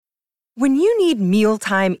When you need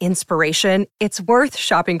mealtime inspiration, it's worth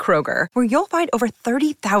shopping Kroger, where you'll find over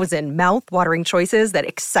 30,000 mouth-watering choices that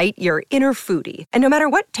excite your inner foodie. And no matter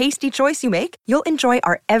what tasty choice you make, you'll enjoy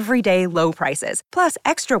our everyday low prices, plus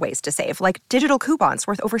extra ways to save, like digital coupons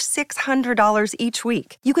worth over $600 each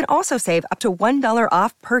week. You can also save up to $1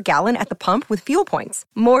 off per gallon at the pump with fuel points.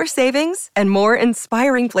 More savings and more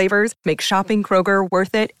inspiring flavors make shopping Kroger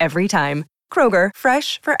worth it every time. Kroger,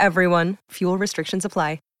 fresh for everyone. Fuel restrictions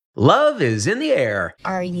apply. Love is in the air.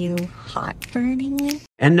 Are you hot for anyone?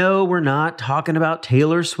 And no, we're not talking about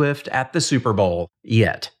Taylor Swift at the Super Bowl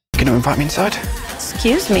yet. Gonna invite me inside?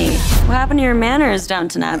 Excuse me, what happened to your manners,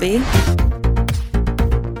 Downton Abbey?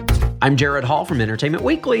 I'm Jared Hall from Entertainment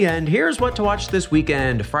Weekly, and here's what to watch this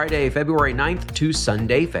weekend, Friday, February 9th to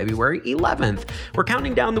Sunday, February 11th. We're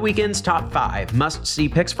counting down the weekend's top 5 must-see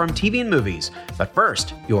picks from TV and movies. But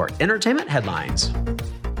first, your entertainment headlines.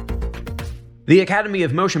 The Academy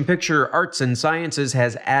of Motion Picture Arts and Sciences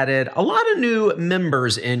has added a lot of new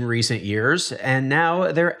members in recent years, and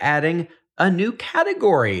now they're adding a new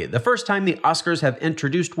category. The first time the Oscars have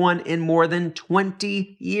introduced one in more than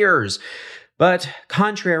 20 years. But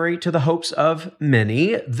contrary to the hopes of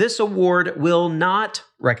many, this award will not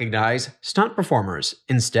recognize stunt performers.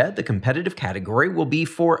 Instead, the competitive category will be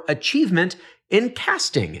for achievement in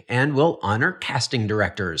casting and will honor casting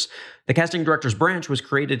directors. The casting directors branch was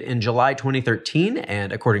created in July 2013,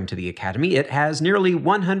 and according to the Academy, it has nearly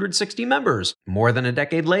 160 members. More than a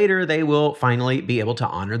decade later, they will finally be able to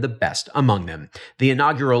honor the best among them. The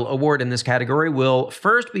inaugural award in this category will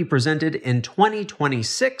first be presented in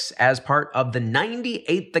 2026 as part of the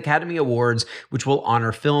 98th Academy Awards, which will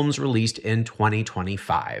honor films released in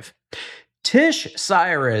 2025. Tish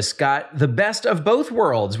Cyrus got the best of both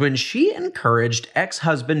worlds when she encouraged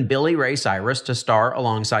ex-husband Billy Ray Cyrus to star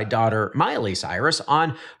alongside daughter Miley Cyrus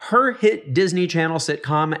on her hit Disney Channel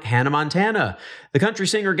sitcom Hannah Montana. The country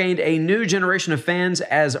singer gained a new generation of fans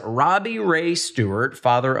as Robbie Ray Stewart,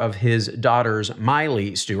 father of his daughters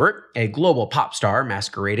Miley Stewart, a global pop star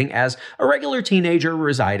masquerading as a regular teenager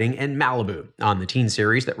residing in Malibu on the teen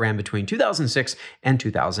series that ran between 2006 and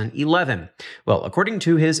 2011. Well, according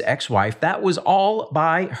to his ex-wife, that was all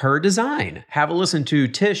by her design. Have a listen to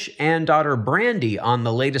Tish and daughter Brandy on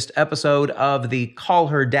the latest episode of the Call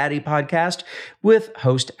Her Daddy podcast with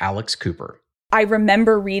host Alex Cooper. I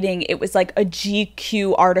remember reading, it was like a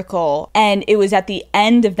GQ article, and it was at the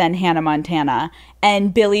end of then Hannah Montana,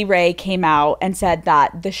 and Billy Ray came out and said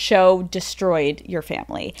that the show destroyed your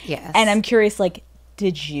family. Yes. And I'm curious, like,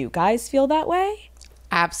 did you guys feel that way?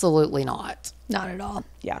 Absolutely not. Not at all.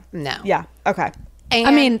 Yeah. No. Yeah. Okay. And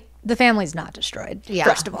I mean, the family's not destroyed,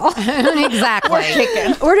 first of all. Exactly.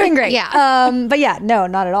 We're doing great. Yeah. But yeah, no,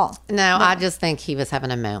 not at all. No, I just think he was having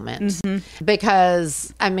a moment.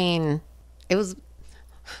 Because, I mean, it was...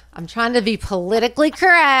 I'm trying to be politically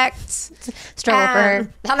correct. Struggle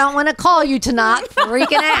I don't want to call you tonight,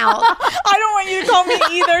 freaking out. I don't want you to call me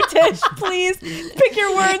either, Tish. Please pick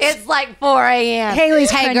your words. It's like 4 a.m.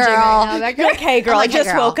 Haley's hey, cringing girl. right now. You're like, hey, girl, like, I "Hey,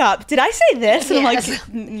 just girl." woke up. Did I say this? And Yes. I'm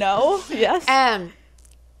like, no, yes.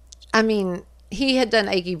 I mean, he had done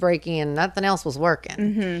Achy Breaky and nothing else was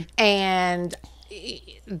working. And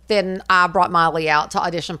then I brought Miley out to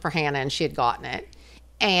audition for Hannah and she had gotten it.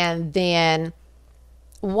 And then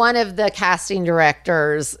one of the casting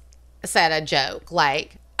directors said a joke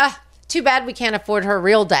like, too bad we can't afford her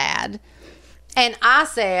real dad. And I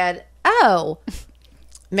said, oh,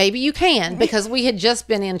 maybe you can, because we had just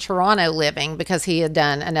been in Toronto living because he had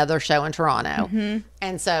done another show in Toronto.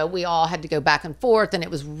 And so we all had to go back and forth and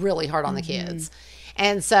it was really hard on the kids.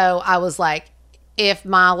 And so I was like, if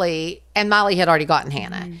Miley had already gotten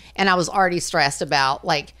Hannah and I was already stressed about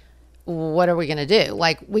like, what are we going to do?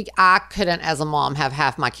 Like I couldn't as a mom have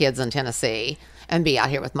half my kids in Tennessee and be out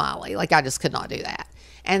here with Miley. Like I just could not do that.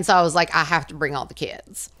 And so I was like, I have to bring all the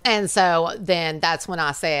kids. And so then that's when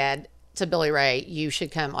I said to Billy Ray, you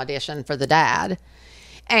should come audition for the dad.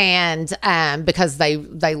 And because they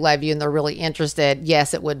love you and they're really interested,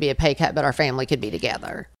 yes, it would be a pay cut, but our family could be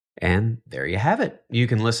together. And there you have it. You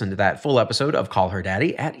can listen to that full episode of Call Her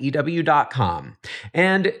Daddy at EW.com.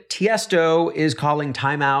 And Tiesto is calling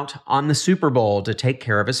timeout on the Super Bowl to take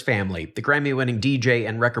care of his family. The Grammy-winning DJ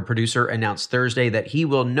and record producer announced Thursday that he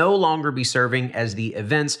will no longer be serving as the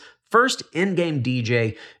event's first in-game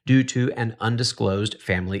DJ due to an undisclosed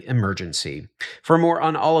family emergency. For more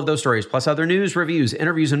on all of those stories, plus other news, reviews,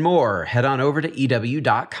 interviews, and more, head on over to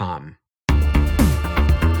EW.com.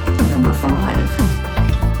 Number 5.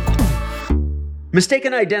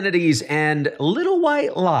 Mistaken identities and little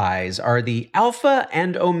white lies are the alpha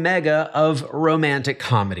and omega of romantic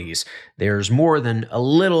comedies. There's more than a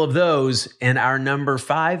little of those in our number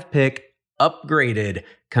 5 pick, Upgraded.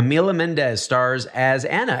 Camila Mendez stars as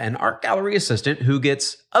Anna, an art gallery assistant who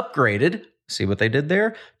gets upgraded, see what they did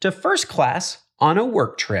there, to first class on a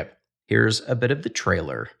work trip. Here's a bit of the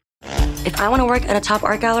trailer. If I want to work at a top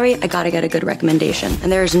art gallery, I gotta get a good recommendation.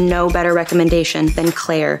 And there's no better recommendation than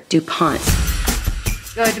Claire DuPont.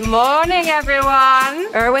 Good morning,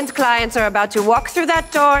 everyone. Erwin's clients are about to walk through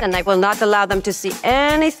that door, and I will not allow them to see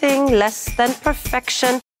anything less than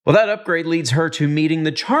perfection. Well, that upgrade leads her to meeting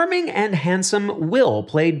the charming and handsome Will,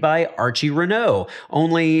 played by Archie Renault.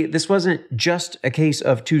 Only this wasn't just a case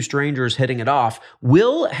of two strangers hitting it off.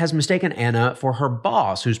 Will has mistaken Anna for her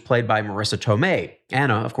boss, who's played by Marissa Tomei.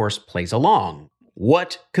 Anna, of course, plays along.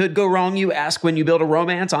 What could go wrong, you ask, when you build a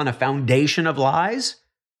romance on a foundation of lies?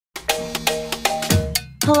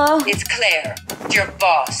 Hello? It's Claire, your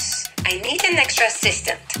boss. I need an extra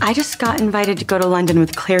assistant. I just got invited to go to London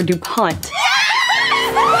with Claire DuPont.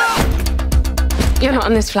 You're not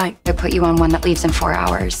on this flight. I put you on one that leaves in 4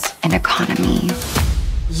 hours. An economy.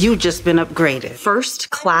 You just been upgraded.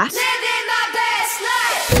 First class?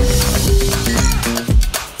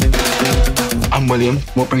 I'm William.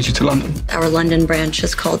 What brings you to London? Our London branch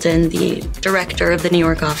has called in the director of the New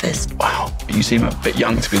York office. Wow, you seem a bit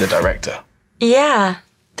young to be the director. Yeah,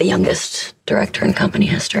 the youngest director in company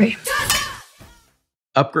history.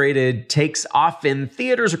 Upgraded takes off in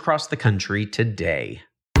theaters across the country today.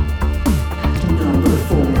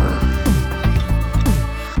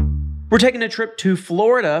 We're taking a trip to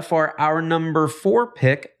Florida for our number 4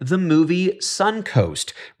 pick, the movie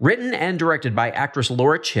Suncoast. Written and directed by actress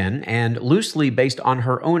Laura Chin and loosely based on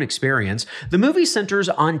her own experience, the movie centers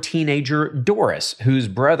on teenager Doris, whose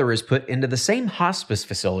brother is put into the same hospice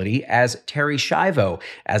facility as Terry Schiavo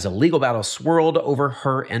as a legal battle swirled over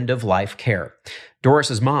her end-of-life care.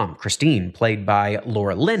 Doris's mom, Christine, played by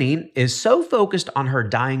Laura Linney, is so focused on her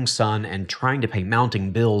dying son and trying to pay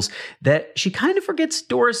mounting bills that she kind of forgets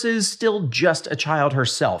Doris is still just a child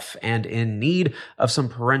herself and in need of some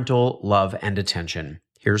parental love and attention.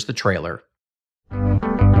 Here's the trailer.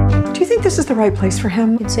 Do you think this is the right place for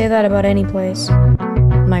him? You'd say that about any place.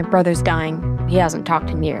 My brother's dying. He hasn't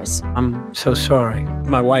talked in years. I'm so sorry.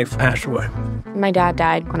 My wife passed away. My dad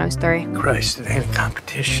died when I was 3. Christ, it ain't a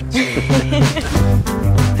competition.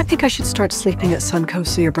 I think I should start sleeping at Suncoast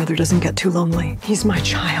so your brother doesn't get too lonely. He's my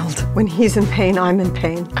child. When he's in pain, I'm in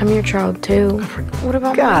pain. I'm your child, too. What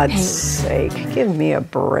about God's my pain? sake, give me a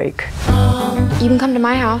break. You can come to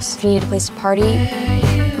my house if you need a place to party.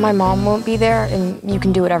 My mom won't be there, and you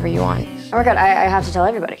can do whatever you want. Oh my God, I have to tell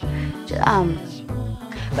everybody.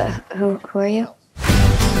 But who are you?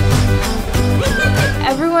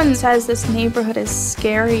 Everyone says this neighborhood is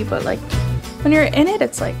scary, but like when you're in it,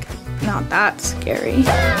 it's like not that scary.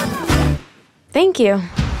 Thank you.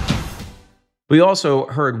 We also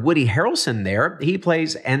heard Woody Harrelson there. He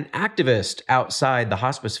plays an activist outside the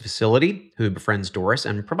hospice facility who befriends Doris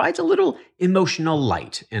and provides a little emotional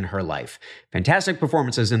light in her life. Fantastic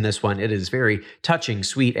performances in this one. It is very touching,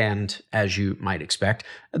 sweet, and, as you might expect,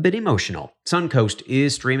 a bit emotional. Suncoast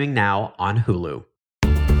is streaming now on Hulu.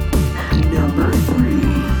 Number 3.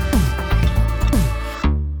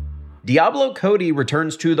 Diablo Cody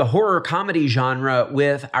returns to the horror comedy genre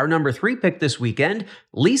with our number 3 pick this weekend,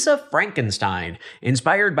 Lisa Frankenstein.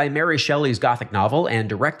 Inspired by Mary Shelley's Gothic novel and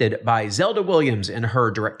directed by Zelda Williams in her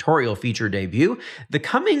directorial feature debut, the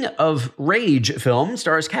coming-of-rage film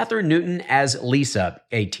stars Catherine Newton as Lisa,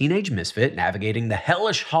 a teenage misfit navigating the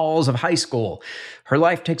hellish halls of high school. Her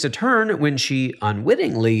life takes a turn when she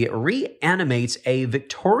unwittingly reanimates a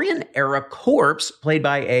Victorian-era corpse played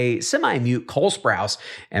by a semi-mute Cole Sprouse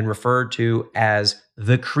and referred to as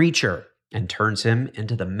the Creature, and turns him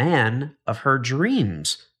into the man of her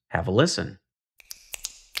dreams. Have a listen.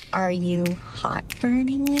 Are you hot for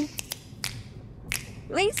me?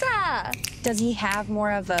 Lisa! Does he have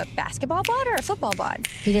more of a basketball bod or a football bod?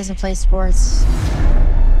 He doesn't play sports.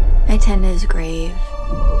 I tend to his grave.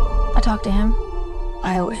 I talked to him.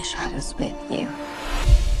 I wish I was with you.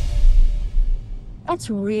 That's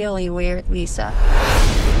really weird, Lisa.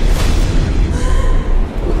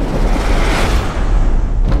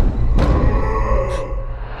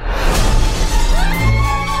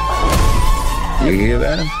 You hear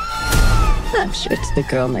that? I'm sure it's the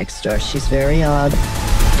girl next door. She's very odd.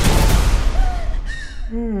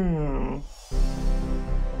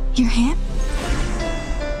 You're him?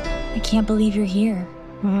 I can't believe you're here.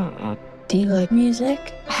 Do you like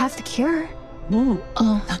music? I have the Cure.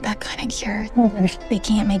 Oh, not that kind of cure. They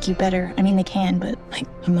can't make you better. I mean, they can, but like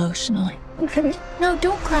emotionally. No,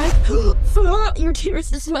 don't cry. Your tears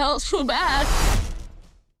smell so bad.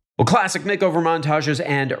 Well, classic makeover montages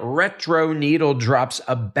and retro needle drops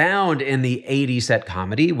abound in the 80s set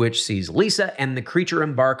comedy, which sees Lisa and the creature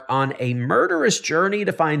embark on a murderous journey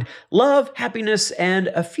to find love, happiness, and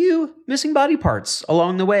a few missing body parts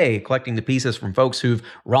along the way, collecting the pieces from folks who've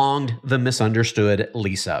wronged the misunderstood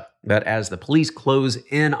Lisa. But as the police close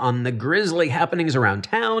in on the grisly happenings around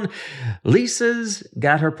town, Lisa's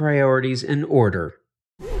got her priorities in order.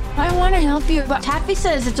 I want to help you, but Taffy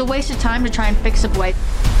says it's a waste of time to try and fix a boy.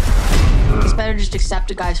 It's better just accept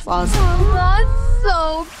a guy's flaws. That's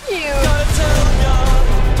so cute.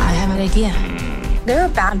 I have an idea. There are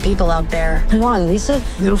bad people out there. Come on, Lisa.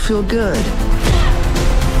 It'll feel good.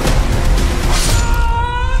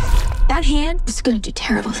 That hand is going to do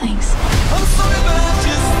terrible things.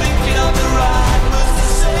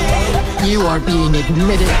 You are being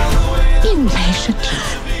admitted. Inpatient.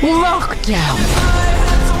 Lockdown.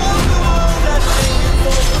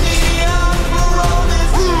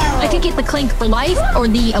 I could get the clink for life or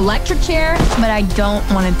the electric chair, but I don't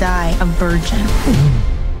want to die a virgin.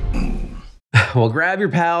 Well, grab your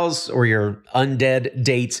pals or your undead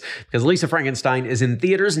dates because Lisa Frankenstein is in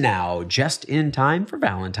theaters now, just in time for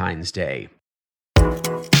Valentine's Day.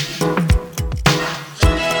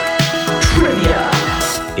 Trivia.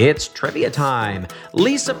 It's trivia time.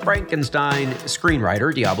 Lisa Frankenstein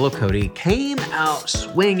screenwriter Diablo Cody came out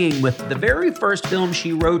swinging with the very first film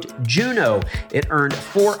she wrote, Juno. It earned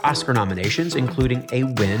 4 Oscar nominations, including a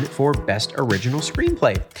win for Best Original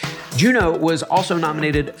Screenplay. Juno was also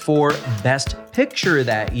nominated for Best Picture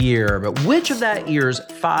that year, but which of that year's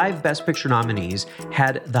 5 Best Picture nominees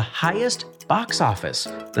had the highest box office?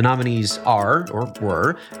 The nominees are, or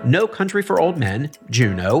were, No Country for Old Men,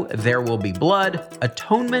 Juno, There Will Be Blood,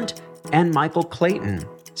 Atonement, and Michael Clayton.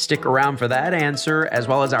 Stick around for that answer, as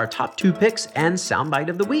well as our top 2 picks and soundbite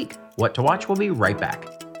of the week. What to Watch will be right back.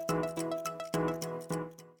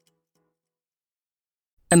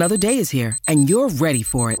 Another day is here, and you're ready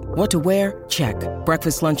for it. What to wear? Check.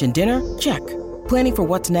 Breakfast, lunch, and dinner? Check. Planning for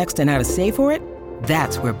what's next and how to save for it?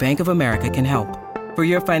 That's where Bank of America can help. For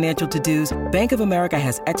your financial to-dos, Bank of America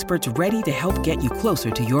has experts ready to help get you closer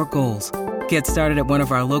to your goals. Get started at one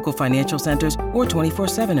of our local financial centers or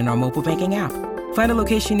 24/7 in our mobile banking app. Find a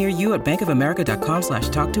location near you at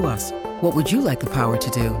bankofamerica.com/talktous. What would you like the power to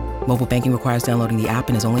do? Mobile banking requires downloading the app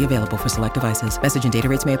and is only available for select devices. Message and data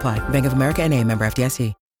rates may apply. Bank of America NA, member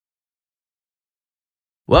FDIC.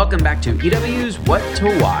 Welcome back to EW's What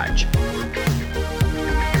to Watch.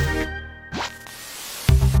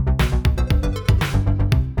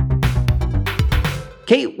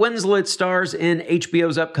 Kate Winslet stars in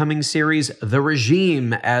HBO's upcoming series, The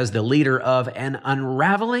Regime, as the leader of an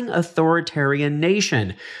unraveling authoritarian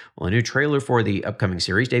nation. Well, a new trailer for the upcoming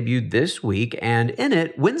series debuted this week, and in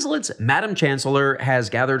it, Winslet's Madam Chancellor has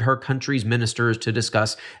gathered her country's ministers to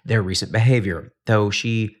discuss their recent behavior, though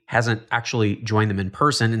she hasn't actually joined them in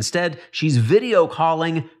person. Instead, she's video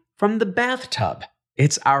calling from the bathtub.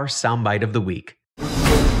 It's our soundbite of the week.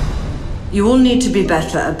 You all need to be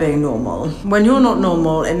better at being normal. When you're not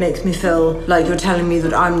normal, it makes me feel like you're telling me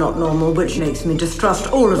that I'm not normal, which makes me distrust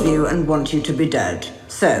all of you and want you to be dead.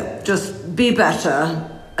 So, just be better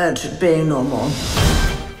at being normal.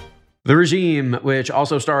 The Regime, which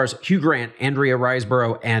also stars Hugh Grant, Andrea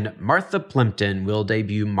Riseborough, and Martha Plimpton, will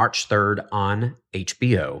debut March 3rd on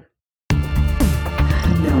HBO.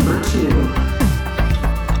 Number 2.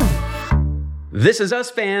 This Is Us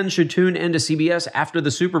fans should tune into CBS after the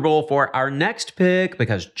Super Bowl for our next pick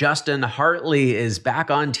because Justin Hartley is back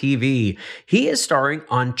on TV. He is starring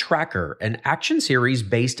on Tracker, an action series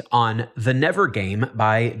based on The Never Game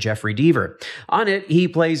by Jeffrey Deaver. On it, he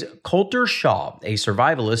plays Coulter Shaw, a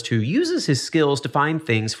survivalist who uses his skills to find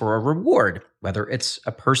things for a reward. Whether it's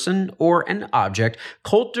a person or an object,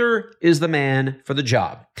 Coulter is the man for the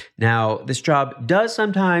job. Now, this job does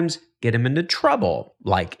sometimes get him into trouble,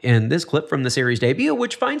 like in this clip from the series debut,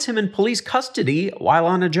 which finds him in police custody while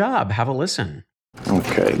on a job. Have a listen.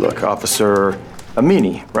 Okay, look, Officer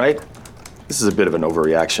Amini, right? This is a bit of an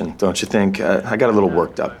overreaction, don't you think? I got a little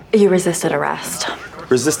worked up. You resisted arrest.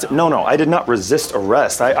 No, I did not resist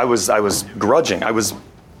arrest. I was grudging. I was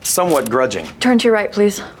somewhat grudging. Turn to your right,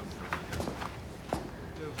 please.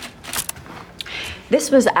 This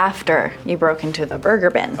was after you broke into the burger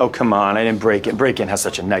bin. Oh, come on, I didn't break in. Break-in has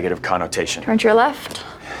such a negative connotation. Turn to your left.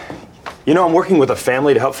 You know, I'm working with a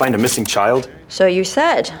family to help find a missing child. So you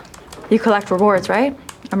said you collect rewards, right?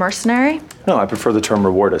 A mercenary? No, I prefer the term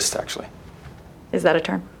rewardist, actually. Is that a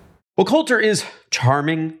term? Well, Coulter is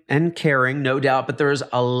charming and caring, no doubt, but there's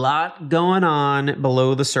a lot going on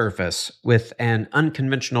below the surface. With an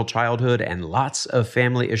unconventional childhood and lots of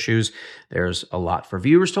family issues, there's a lot for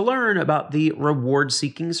viewers to learn about the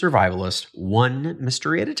reward-seeking survivalist, one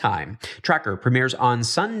mystery at a time. Tracker premieres on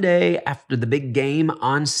Sunday after the big game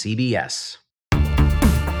on CBS.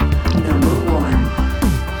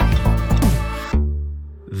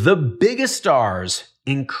 The biggest stars,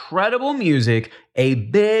 incredible music, a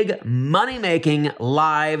big money-making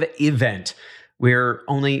live event. We're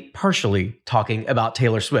only partially talking about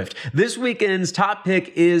Taylor Swift. This weekend's top pick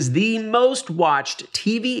is the most watched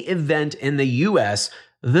TV event in the US,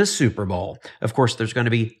 the Super Bowl. Of course, there's going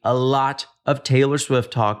to be a lot of Taylor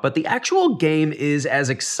Swift talk, but the actual game is as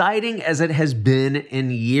exciting as it has been in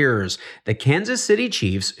years. The Kansas City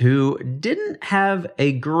Chiefs, who didn't have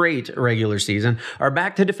a great regular season, are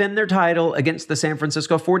back to defend their title against the San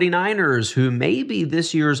Francisco 49ers, who may be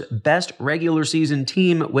this year's best regular season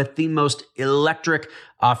team with the most electric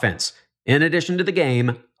offense. In addition to the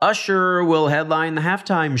game, Usher will headline the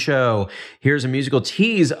halftime show. Here's a musical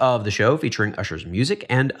tease of the show featuring Usher's music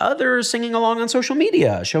and others singing along on social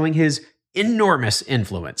media, showing his enormous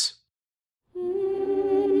influence.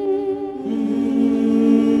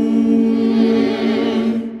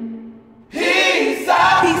 Peace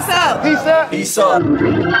out. Peace out. Peace out. Peace out.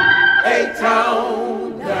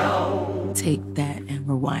 A-Town down. Take that and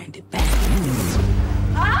rewind it back.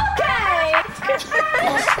 Okay.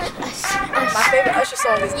 My favorite Usher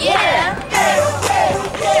song is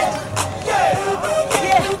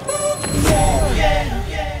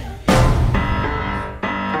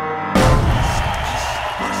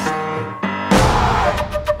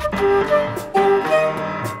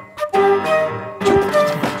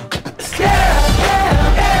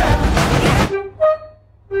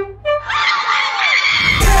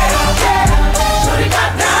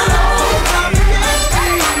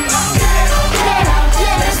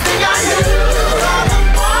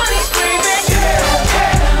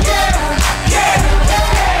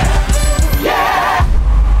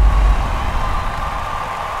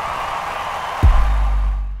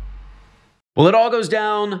Well, it all goes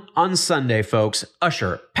down on Sunday, folks.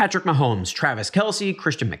 Usher, Patrick Mahomes, Travis Kelce,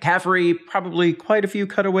 Christian McCaffrey, probably quite a few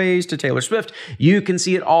cutaways to Taylor Swift. You can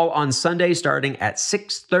see it all on Sunday starting at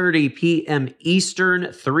 6:30 p.m. Eastern,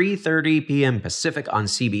 3:30 p.m. Pacific on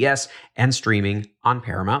CBS, and streaming on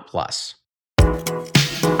Paramount+.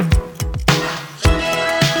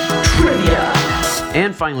 Trivia.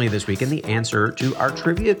 And finally this weekend, the answer to our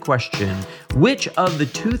trivia question. Which of the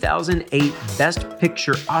 2008 Best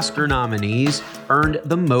Picture Oscar nominees earned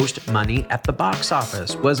the most money at the box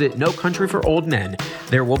office? Was it No Country for Old Men,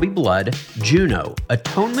 There Will Be Blood, Juno,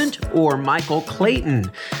 Atonement, or Michael Clayton?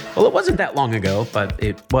 Well, it wasn't that long ago, but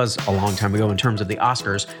it was a long time ago in terms of the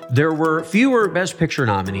Oscars. There were fewer Best Picture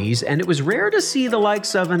nominees, and it was rare to see the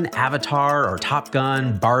likes of an Avatar or Top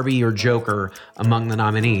Gun, Barbie, or Joker among the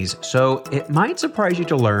nominees. So it might surprise you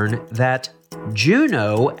to learn that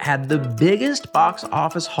Juno had the biggest box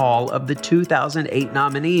office haul of the 2008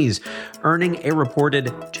 nominees, earning a reported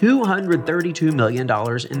 $232 million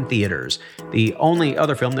in theaters. The only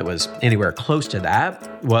other film that was anywhere close to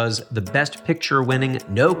that was the Best Picture winning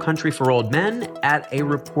No Country for Old Men at a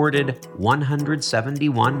reported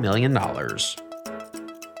 $171 million.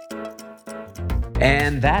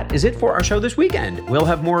 And that is it for our show this weekend. We'll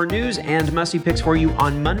have more news and must-see picks for you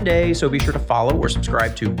on Monday, so be sure to follow or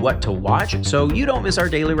subscribe to What to Watch so you don't miss our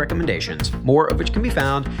daily recommendations, more of which can be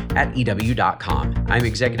found at EW.com. I'm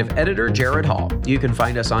Executive Editor Jared Hall. You can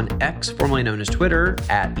find us on X, formerly known as Twitter,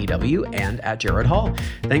 at EW and at Jared Hall.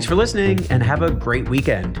 Thanks for listening and have a great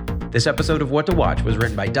weekend. This episode of What to Watch was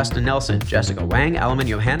written by Dustin Nelson, Jessica Wang, Alaman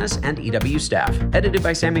Johannes, and EW staff, edited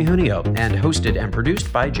by Sammy Junio, and hosted and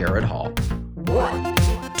produced by Jared Hall. What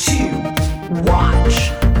to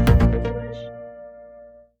watch?